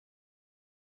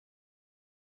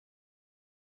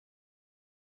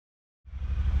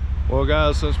Well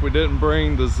guys, since we didn't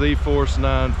bring the ZFORCE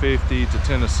 950 to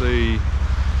Tennessee,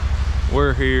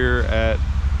 we're here at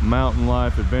Mountain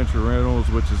Life Adventure Rentals,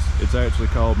 which is, it's actually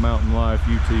called Mountain Life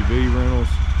UTV Rentals.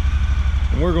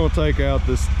 And we're gonna take out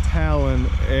this Talon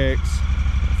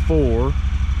X4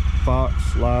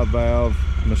 Fox live valve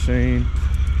machine.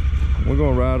 We're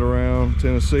gonna ride around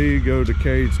Tennessee, go to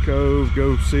Cades Cove,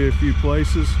 go see a few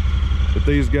places. But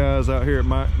these guys out here at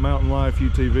Mountain Life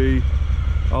UTV,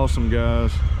 awesome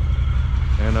guys.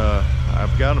 And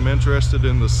I've got them interested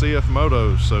in the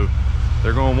CFMOTOs, so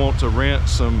they're going to want to rent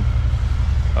some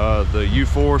the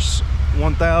UFORCE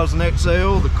 1000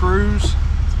 XL, the Cruise,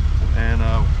 and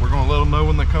we're going to let them know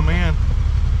when they come in.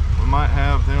 We might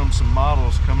have them some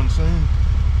models coming soon.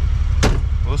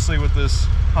 Let's see what this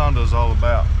Honda is all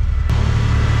about.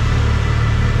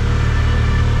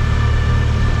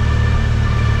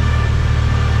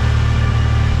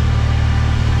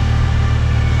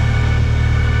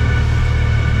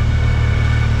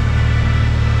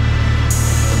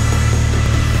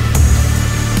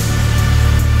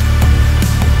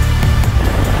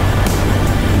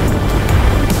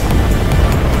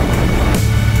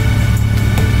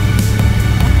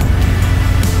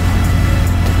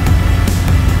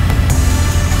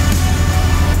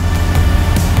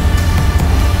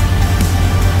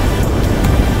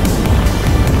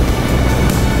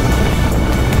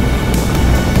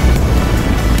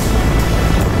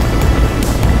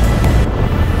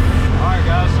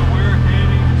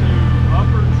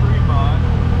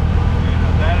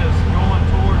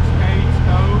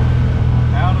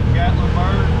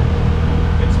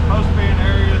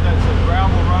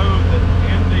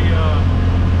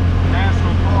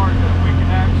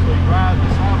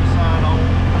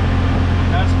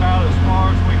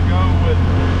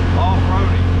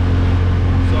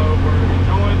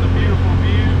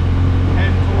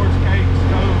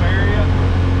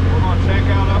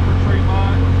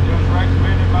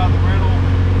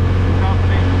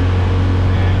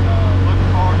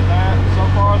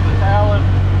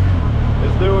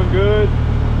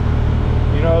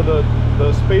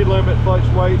 The speed limit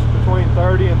fluctuates between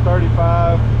 30 and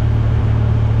 35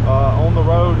 on the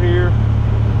road here,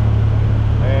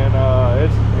 and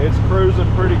it's cruising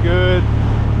pretty good,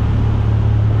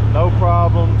 no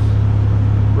problems,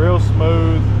 real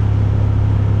smooth.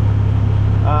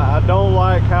 I don't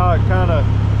like how it kind of,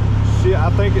 I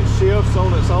think it shifts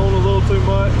on its own a little too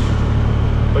much,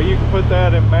 but you can put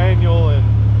that in manual and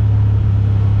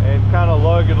kind of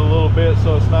lug it a little bit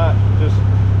so it's not just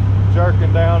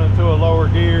jerking down into a lower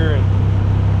gear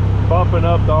and bumping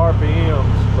up the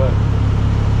RPMs. But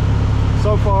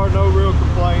so far, no real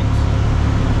complaints.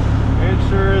 It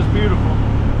sure is beautiful.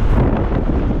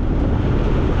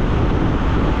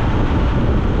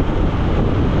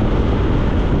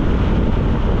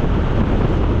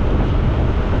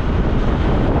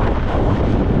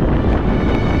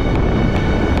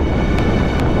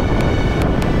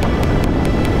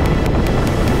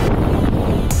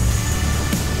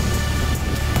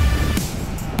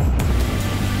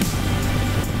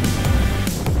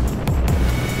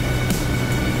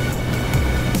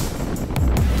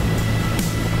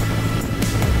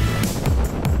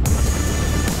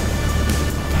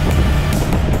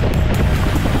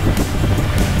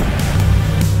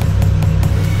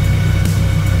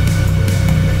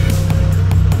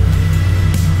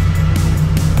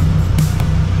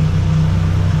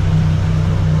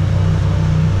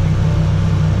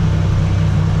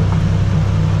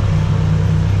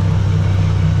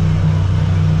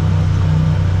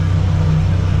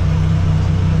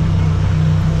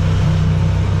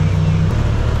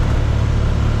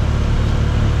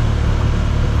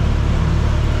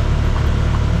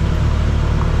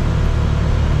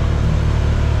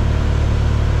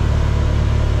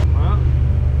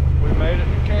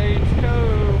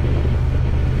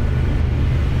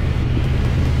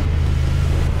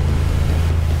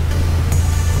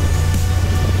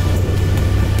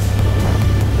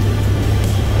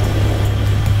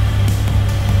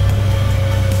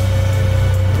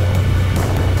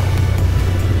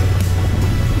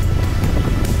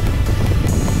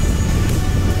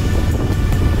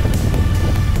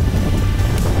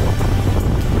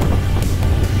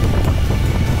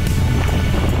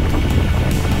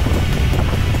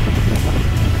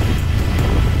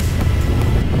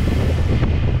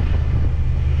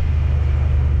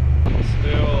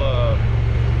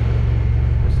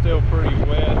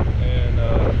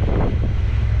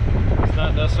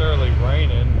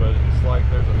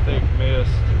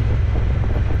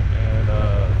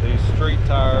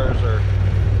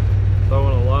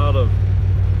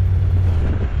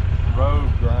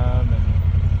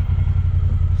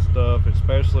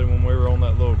 especially when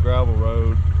little gravel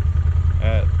road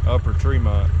at Upper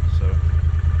Tremont, so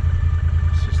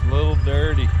it's just a little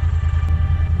dirty.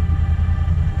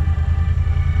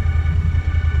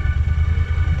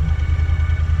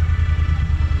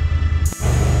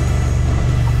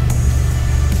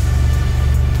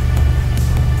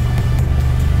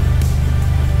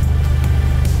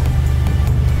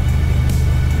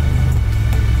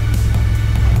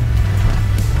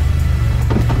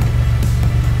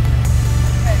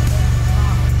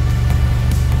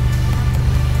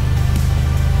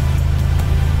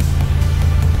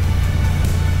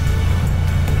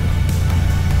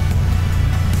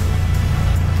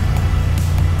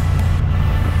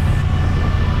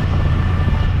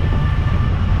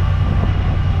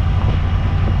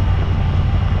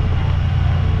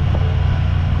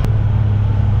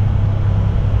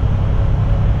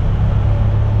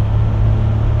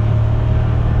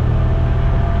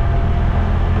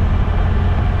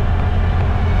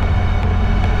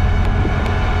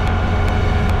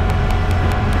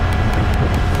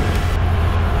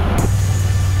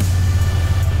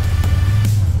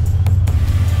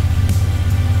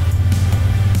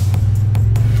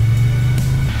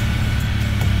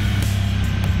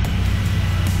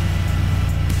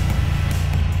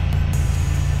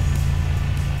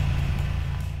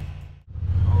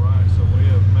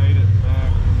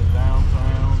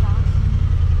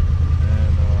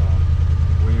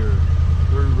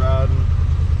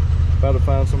 About to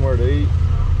find somewhere to eat.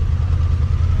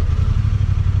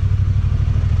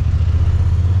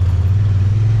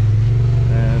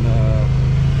 And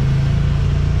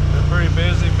been pretty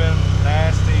busy, been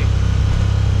nasty.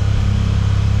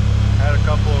 Had a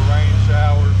couple of rain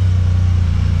showers,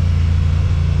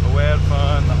 but we had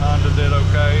fun. The Honda did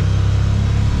okay.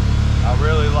 I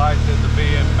really liked it to be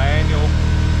in manual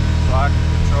so I can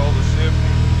control the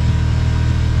shifting.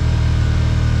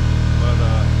 But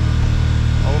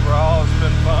overall, it's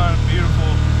been fun,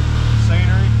 beautiful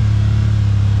scenery.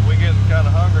 We're getting kind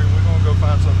of hungry. We're gonna go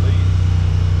find something to eat.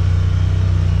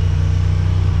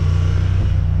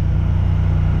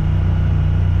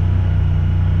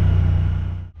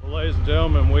 Well, ladies and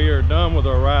gentlemen, we are done with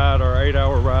our ride, our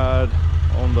 8-hour ride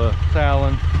on the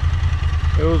Talon.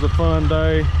 It was a fun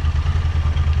day.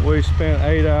 We spent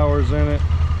 8 hours in it.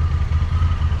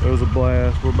 It was a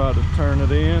blast. We're about to turn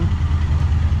it in.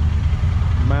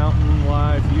 Mountain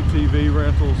Life UTV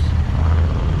Rentals.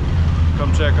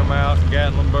 Come check them out in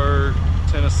Gaitlinburg,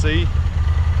 Tennessee.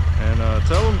 And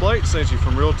tell them Blake sent you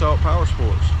from Real Talk Power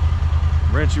Sports.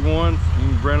 Rent you one. You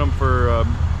can rent them for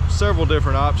several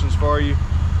different options for you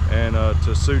and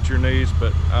to suit your needs.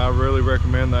 But I really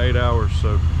recommend the 8 hours.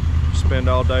 So spend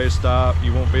all day, stop.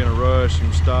 You won't be in a rush. You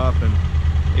can stop and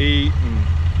eat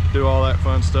and do all that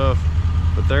fun stuff.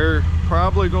 But they're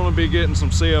probably going to be getting some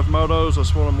CFMOTOs.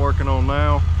 That's what I'm working on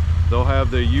now. They'll have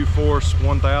the UFORCE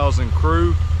 1000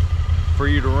 crew for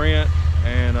you to rent,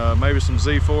 and maybe some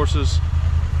ZFORCEs.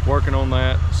 Working on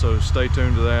that, so stay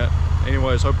tuned to that.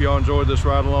 Anyways, hope y'all enjoyed this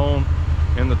ride along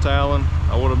in the Talon.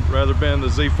 I would have rather been the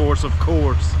ZFORCE, of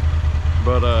course.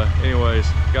 But anyways,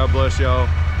 God bless y'all.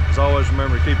 As always,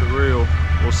 remember to keep it real.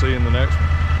 We'll see you in the next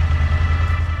one.